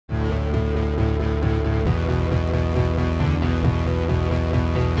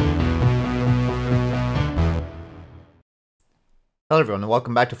Hello everyone and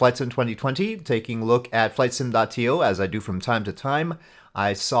welcome back to Flight Sim 2020, taking a look at flightsim.to as I do from time to time.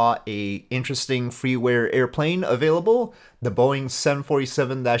 I saw a interesting freeware airplane available, the Boeing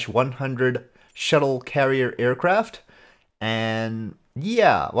 747-100 shuttle carrier aircraft. And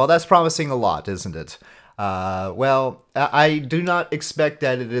yeah, well that's promising a lot, isn't it? I do not expect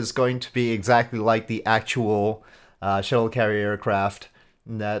that it is going to be exactly like the actual shuttle carrier aircraft.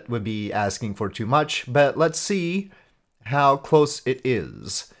 That would be asking for too much, but let's see how close it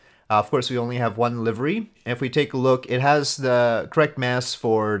is. Of course, we only have one livery. If we take a look, it has the correct mass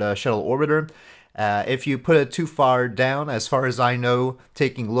for the shuttle orbiter. If you put it too far down, as far as I know,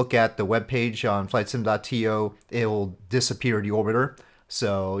 taking a look at the webpage on flightsim.to, it will disappear the orbiter.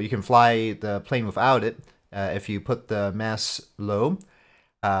 So you can fly the plane without it if you put the mass low.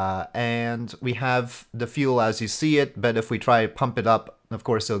 And we have the fuel as you see it, but if we try to pump it up, of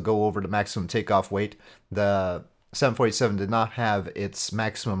course, it'll go over the maximum takeoff weight. The 747 did not have its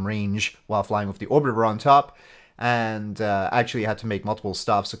maximum range while flying with the orbiter on top, and actually had to make multiple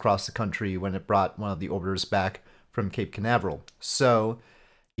stops across the country when it brought one of the orbiters back from Cape Canaveral. So,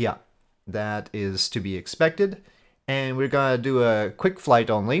 yeah, that is to be expected. And we're going to do a quick flight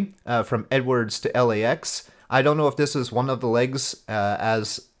only from Edwards to LAX. I don't know if this is one of the legs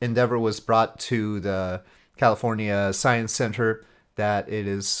as Endeavour was brought to the California Science Center that it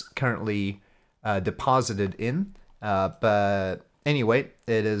is currently deposited in. But anyway,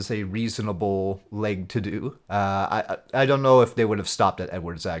 it is a reasonable leg to do. I don't know if they would have stopped at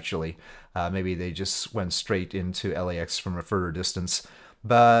Edwards, actually. Maybe they just went straight into LAX from a further distance.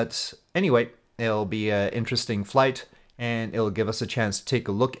 But anyway, it'll be an interesting flight, and it'll give us a chance to take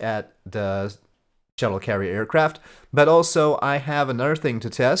a look at the shuttle carrier aircraft. But also, I have another thing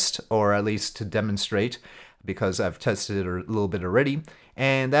to test, or at least to demonstrate, because I've tested it a little bit already,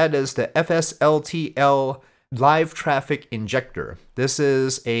 and that is the FSLTL Live Traffic Injector. This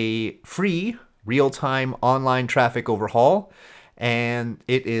is a free real-time online traffic overhaul, and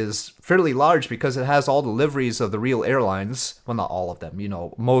it is fairly large because it has all the liveries of the real airlines. Well, not all of them, you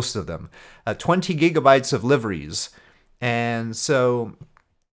know, most of them. 20 gigabytes of liveries, and so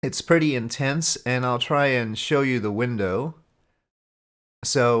it's pretty intense, and I'll try and show you the window.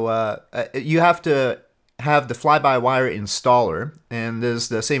 So you have to have the fly-by-wire installer, and there's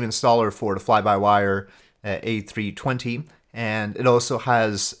the same installer for the fly-by-wire A320, and it also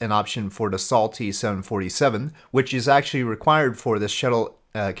has an option for the Salty 747, which is actually required for the shuttle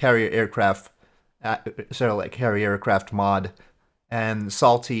carrier aircraft mod. And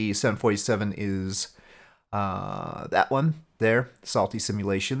Salty 747 is that one there, Salty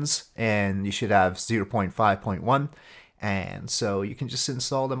Simulations, and you should have 0.5.1, and so you can just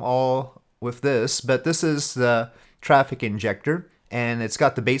install them all with this. But this is the traffic injector, and it's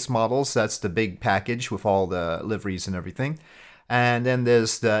got the base models. That's the big package with all the liveries and everything. And then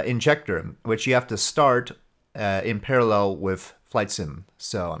there's the injector, which you have to start in parallel with Flight Sim.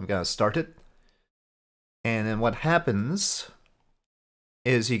 So I'm going to start it. And then what happens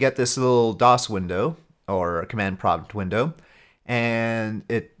is you get this little DOS window, or command prompt window, and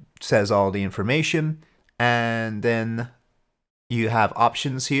it says all the information. And then you have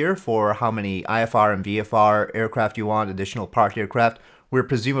options here for how many IFR and VFR aircraft you want, additional parked aircraft. We're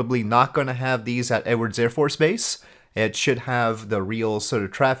presumably not going to have these at Edwards Air Force Base. It should have the real sort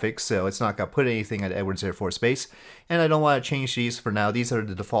of traffic, so it's not going to put anything at Edwards Air Force Base. And I don't want to change these for now. These are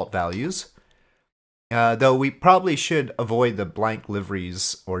the default values. Though we probably should avoid the blank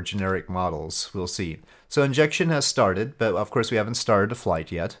liveries or generic models. We'll see. So injection has started, but of course we haven't started the flight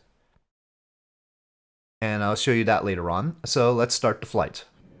yet. And I'll show you that later on. So let's start the flight.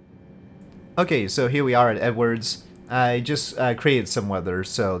 Okay, so here we are at Edwards. I just created some weather,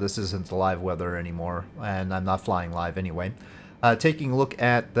 so this isn't the live weather anymore, and I'm not flying live anyway. Taking a look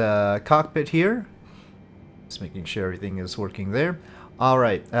at the cockpit here. Just making sure everything is working there.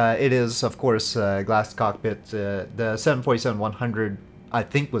 Alright, it is, of course, glass cockpit. The 747-100, I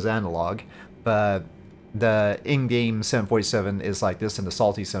think, was analog, but the in-game 747 is like this, and the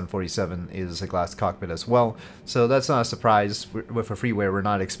Salty 747 is a glass cockpit as well. So that's not a surprise. With a freeware, we're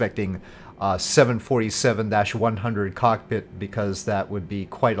not expecting a 747-100 cockpit, because that would be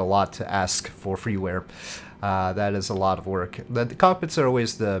quite a lot to ask for freeware. That is a lot of work. The cockpits are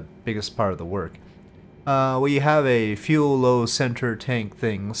always the biggest part of the work. We have a fuel low center tank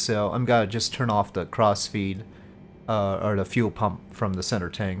thing, so I'm gonna just turn off the crossfeed or the fuel pump from the center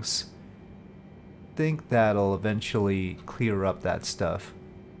tanks. Think that'll eventually clear up that stuff.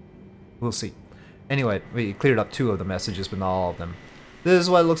 We'll see. Anyway, we cleared up 2 of the messages, but not all of them. This is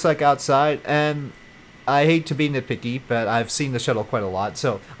what it looks like outside, and I hate to be nitpicky, but I've seen the shuttle quite a lot,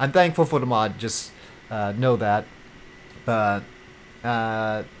 so I'm thankful for the mod, just know that. But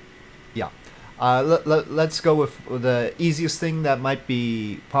Yeah. Let's go with the easiest thing that might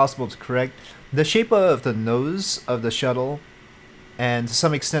be possible to correct. The shape of the nose of the shuttle, and to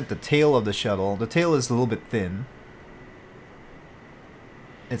some extent the tail of the shuttle. The tail is a little bit thin.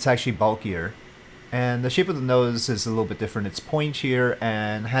 It's actually bulkier. And the shape of the nose is a little bit different. It's pointier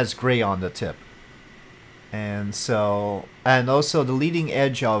and has gray on the tip. And so, and also the leading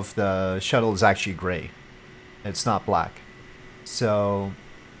edge of the shuttle is actually gray. It's not black. So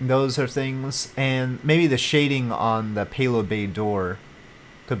those are things, and maybe the shading on the payload bay door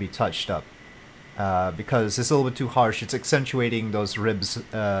could be touched up. Because it's a little bit too harsh. It's accentuating those ribs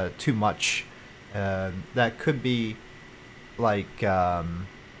too much. That could be like, I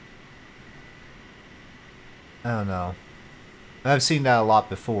don't know. I've seen that a lot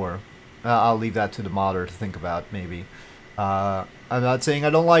before. I'll leave that to the modder to think about, maybe. I'm not saying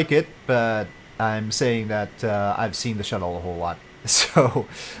I don't like it, but I'm saying that I've seen the shuttle a whole lot. So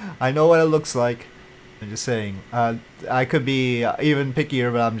I know what it looks like. I'm just saying. I could be even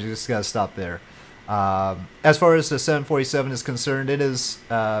pickier, but I'm just going to stop there. As far as the 747 is concerned, it is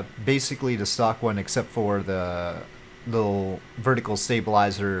basically the stock one, except for the little vertical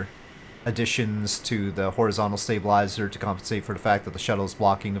stabilizer additions to the horizontal stabilizer to compensate for the fact that the shuttle is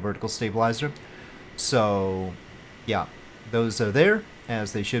blocking the vertical stabilizer. So, yeah, those are there,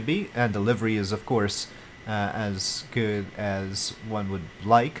 as they should be, and delivery is, of course, as good as one would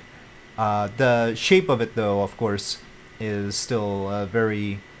like. The shape of it, though, of course, is still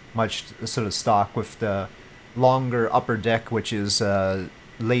very much sort of stock, with the longer upper deck, which is a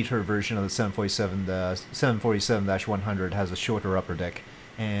later version of the 747. The 747-100 has a shorter upper deck,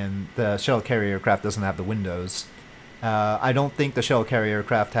 and the shuttle carrier aircraft doesn't have the windows. I don't think the shuttle carrier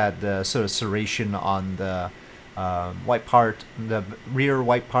aircraft had the sort of serration on the white part, the rear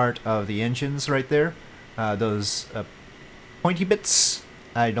white part of the engines right there. Those pointy bits,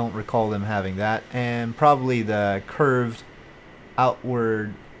 I don't recall them having that, and probably the curved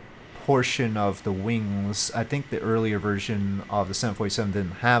outward portion of the wings. I think the earlier version of the 747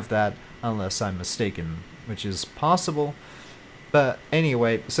 didn't have that, unless I'm mistaken, which is possible. But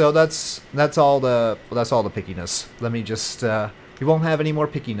anyway, so that's all the pickiness. Let me just we won't have any more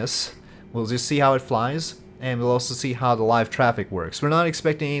pickiness. We'll just see how it flies, and we'll also see how the live traffic works. We're not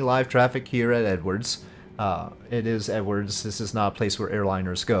expecting any live traffic here at Edwards. It is Edwards. This is not a place where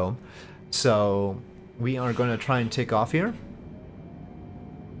airliners go. So we are going to try and take off here.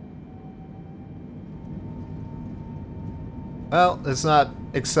 Well, it's not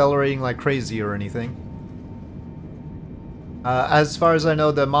accelerating like crazy or anything. As far as I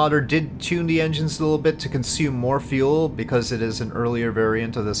know, the modder did tune the engines a little bit to consume more fuel because it is an earlier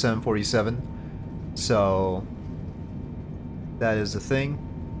variant of the 747. So that is the thing.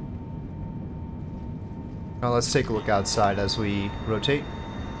 Now let's take a look outside as we rotate.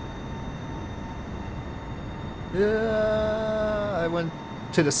 I went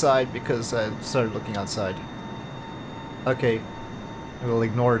to the side because I started looking outside. Okay, we'll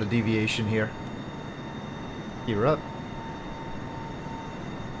ignore the deviation here. Gear up.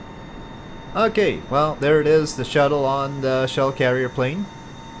 Okay, well, there it is, the shuttle on the shuttle carrier plane.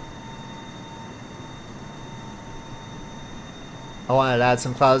 I wanted to add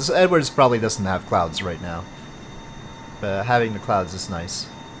some clouds. Edwards probably doesn't have clouds right now, but having the clouds is nice.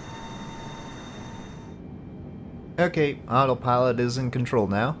 Okay, autopilot is in control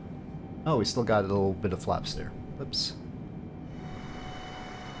now. Oh, we still got a little bit of flaps there. Oops.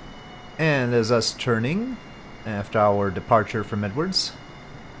 And there's us turning after our departure from Edwards.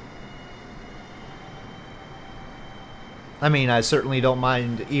 I mean, I certainly don't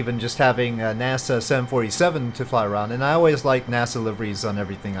mind even just having a NASA 747 to fly around, and I always like NASA liveries on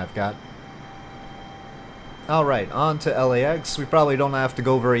everything I've got. Alright, on to LAX. We probably don't have to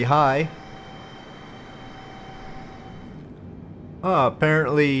go very high. Oh,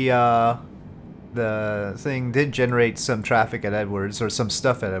 apparently the thing did generate some traffic at Edwards, or some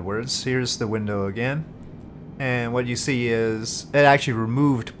stuff at Edwards. Here's the window again. And what you see is it actually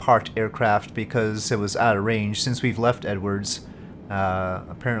removed parked aircraft because it was out of range. Since we've left Edwards,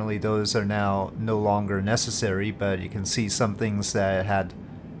 apparently those are now no longer necessary, but you can see some things that it had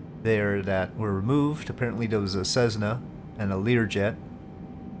there that were removed. Apparently there was a Cessna and a Learjet,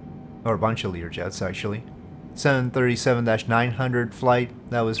 or a bunch of Learjets actually. 737-900 flight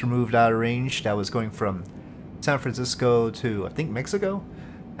that was removed out of range. That was going from San Francisco to, I think, Mexico.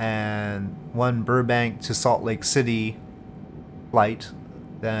 And one Burbank to Salt Lake City flight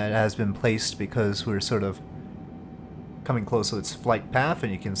that has been placed because we're sort of coming close to its flight path,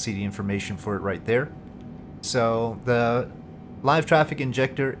 and you can see the information for it right there. So the live traffic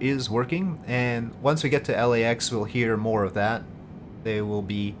injector is working, and once we get to LAX we'll hear more of that. They will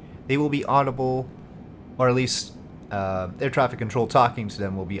be audible, or at least air traffic control talking to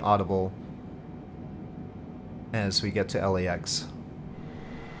them will be audible as we get to LAX.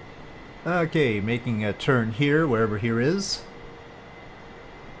 Okay, making a turn here, wherever here is.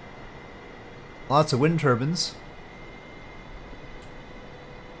 Lots of wind turbines.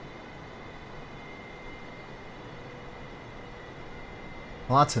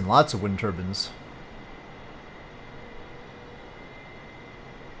 Lots and lots of wind turbines.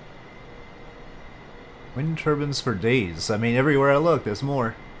 Wind turbines for days. I mean, everywhere I look, there's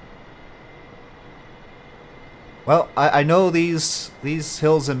more. Well, I know these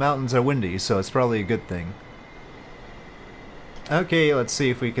hills and mountains are windy, so it's probably a good thing. Okay, let's see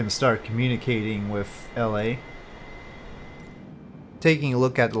if we can start communicating with LA. Taking a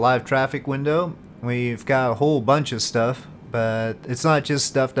look at the live traffic window, we've got a whole bunch of stuff, but it's not just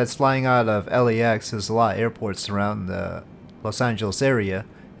stuff that's flying out of LAX. There's a lot of airports around the Los Angeles area,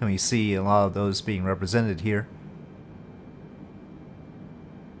 and we see a lot of those being represented here.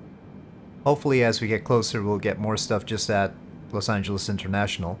 Hopefully as we get closer we'll get more stuff just at Los Angeles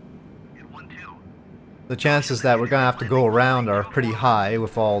International. The chances that we're gonna have to go around are pretty high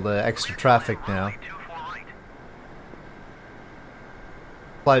with all the extra traffic now.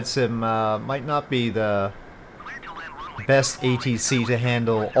 Flight Sim might not be the best ATC to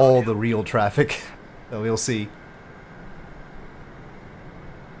handle all the real traffic, so we'll see.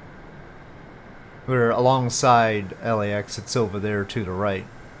 We're alongside LAX, it's over there to the right,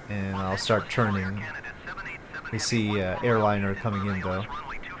 and I'll start turning. We see airliner coming in though.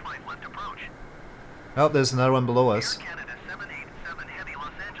 Oh, there's another one below us.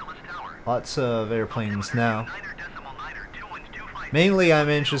 Lots of airplanes now. Mainly I'm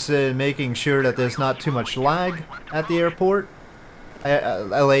interested in making sure that there's not too much lag at the airport.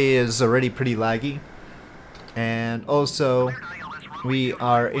 LA is already pretty laggy. And also, we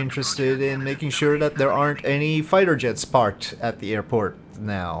are interested in making sure that there aren't any fighter jets parked at the airport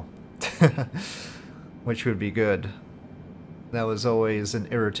now. Which would be good. That was always an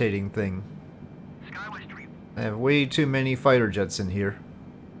irritating thing. I have way too many fighter jets in here.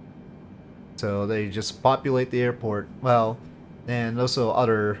 So they just populate the airport. Well, and also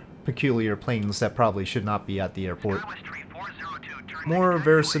other peculiar planes that probably should not be at the airport. More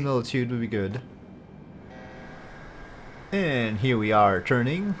verisimilitude would be good. And here we are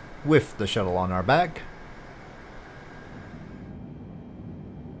turning with the shuttle on our back.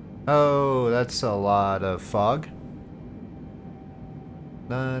 Oh, that's a lot of fog.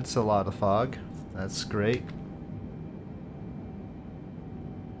 That's a lot of fog. That's great.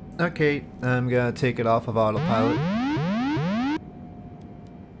 Okay, I'm gonna take it off of autopilot.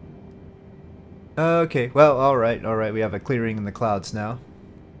 Okay, well, alright, we have a clearing in the clouds now.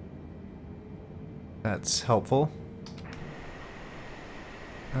 That's helpful.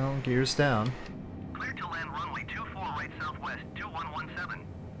 Well, gears down. Clear to land runway 24 right southwest, 2117.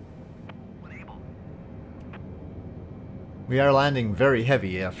 When able. We are landing very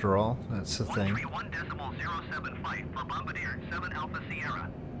heavy after all, that's the thing. 131.075 for Bombardier 7 Alpha Sierra.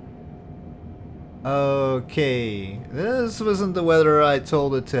 Okay, this wasn't the weather I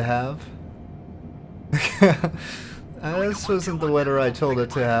told it to have. This wasn't the weather I told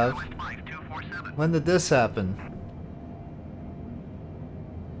it to have. When did this happen?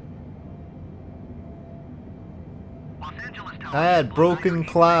 I had broken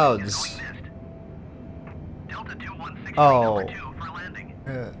clouds. Oh.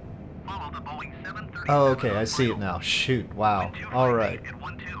 Oh, okay, I see it now. Shoot, wow. Alright.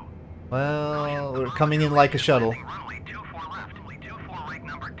 Well, we're coming in like a shuttle.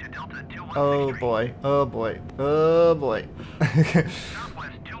 Oh boy, oh boy, oh boy.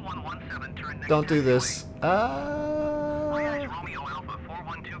 Don't do this. Alright,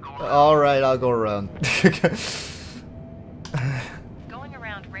 I'll go around. Going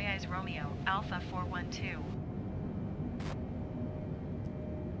around Reyes Romeo, Alpha 412.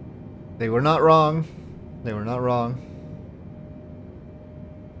 They were not wrong. They were not wrong.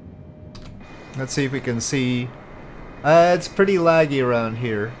 Let's see if we can see. It's pretty laggy around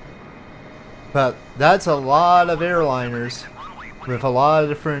here. But that's a lot of airliners with a lot of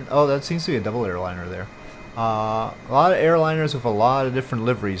different... Oh, that seems to be a double airliner there. A lot of airliners with a lot of different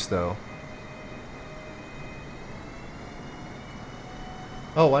liveries, though.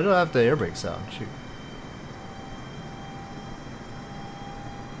 Oh, why do I have the air brakes out? Shoot.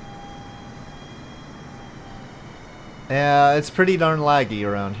 Yeah, it's pretty darn laggy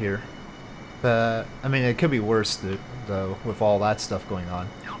around here. I mean, it could be worse, though, with all that stuff going on.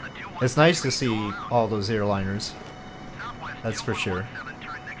 It's nice to see all those airliners. That's for sure.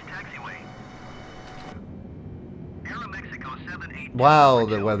 Wow,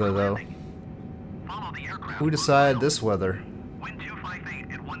 the weather though. Follow the aircraft. Who decided this weather? Wind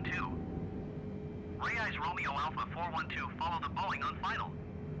 258 at 12. Ray Eyes Romeo Alpha 412. Follow the Boeing on final.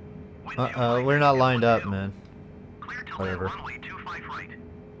 Wind We're not 258 lined at up, 12. man. Clear to Whatever. land runway 25 right.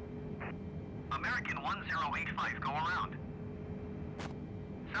 American 1085, go around.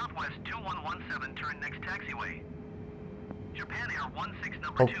 Southwest 2117, turn next taxiway. Japan Air 16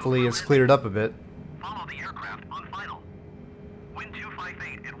 number 2. Hopefully it's for cleared up a bit. landing. Follow the aircraft on final. Wind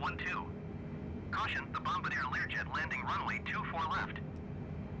 258 at 12. Caution, the Bombardier Learjet landing runway 24 left.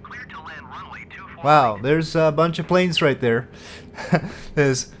 Clear to land runway 24 Wow, right. there's a bunch of planes right there.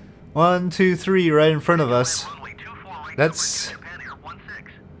 There's 1, 2, 3 right in front of us. Runway 24 right, That's number 2, Japan Air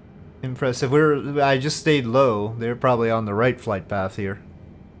 16. impressive. I just stayed low. They're probably on the right flight path here.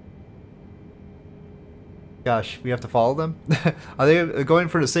 Gosh, we have to follow them? Are they going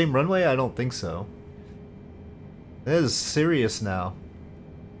for the same runway? I don't think so. This is serious now.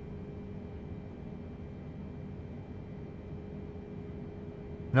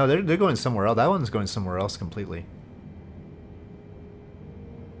 No, they're going somewhere else. That one's going somewhere else completely.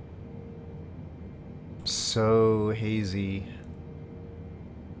 So hazy.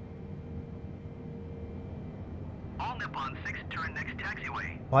 All Nippon 6, turn next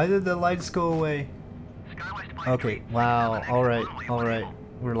taxiway. Why did the lights go away? Skywest 5 Okay, wow, alright, alright.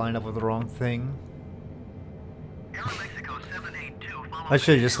 We're lined up with the wrong thing. Aeromexico 782, follow I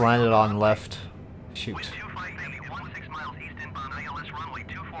should have the just landed on left. Wind Shoot. 258, 16 miles east inbound ILS runway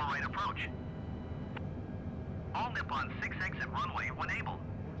 24 right approach. All Nippon 6 exit runway when able.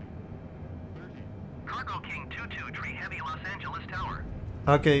 Cargo King 22, tree heavy Los Angeles Tower.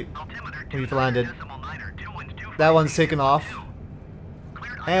 Okay, Altimeter we've landed. 2.9, 2 winds 2 That one's taken off.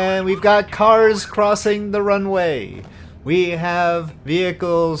 And we've got cars crossing the runway. We have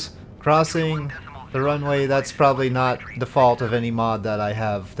vehicles crossing the runway. That's probably not the fault of any mod that I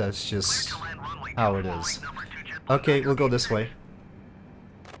have. That's just how it is. Okay, we'll go this way.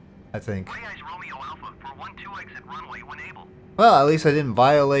 I think. Ray Eyes Romeo Alpha for 12 exit runway when able. Well, at least I didn't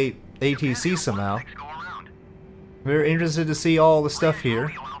violate ATC somehow. 16 go around. We're interested to see all the stuff here.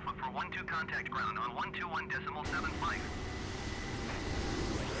 Romeo Alpha for 12 contact ground on 121.75.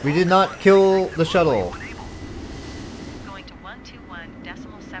 We did not kill the shuttle. Going to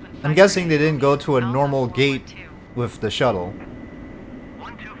 121.75. I'm guessing they didn't go to a normal gate with the shuttle.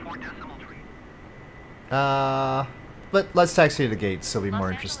 124.3. But let's taxi the gates, so it'll be Los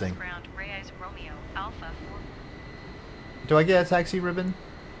more Angeles interesting. ground, Ray Eyes Romeo Alpha 4. Do I get a taxi ribbon?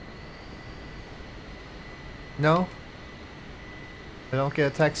 No? I don't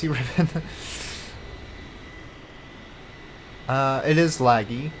get a taxi ribbon? It is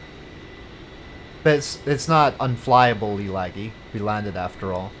laggy. But it's not unflyably laggy. We landed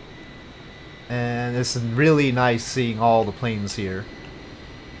after all. And it's really nice seeing all the planes here.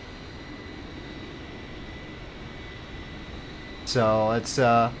 So it's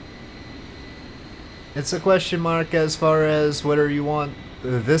a question mark as far as whether you want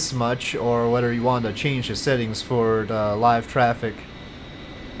this much or whether you want to change the settings for the live traffic.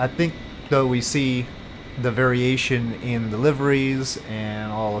 I think though we see the variation in the liveries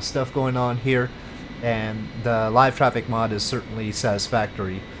and all the stuff going on here, and the live traffic mod is certainly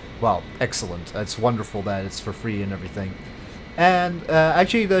satisfactory. Well, excellent. It's wonderful that it's for free and everything. And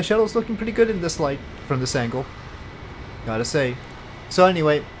actually the shuttle's looking pretty good in this light from this angle, gotta say. So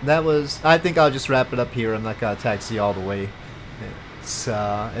anyway, that was, I think I'll just wrap it up here. I'm not gonna taxi all the way. It's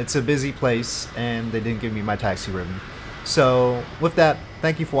a busy place and they didn't give me my taxi ribbon. So with that,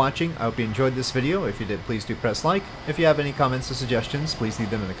 thank you for watching. I hope you enjoyed this video. If you did, please do press like. If you have any comments or suggestions, please leave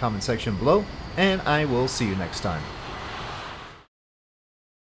them in the comment section below, and I will see you next time.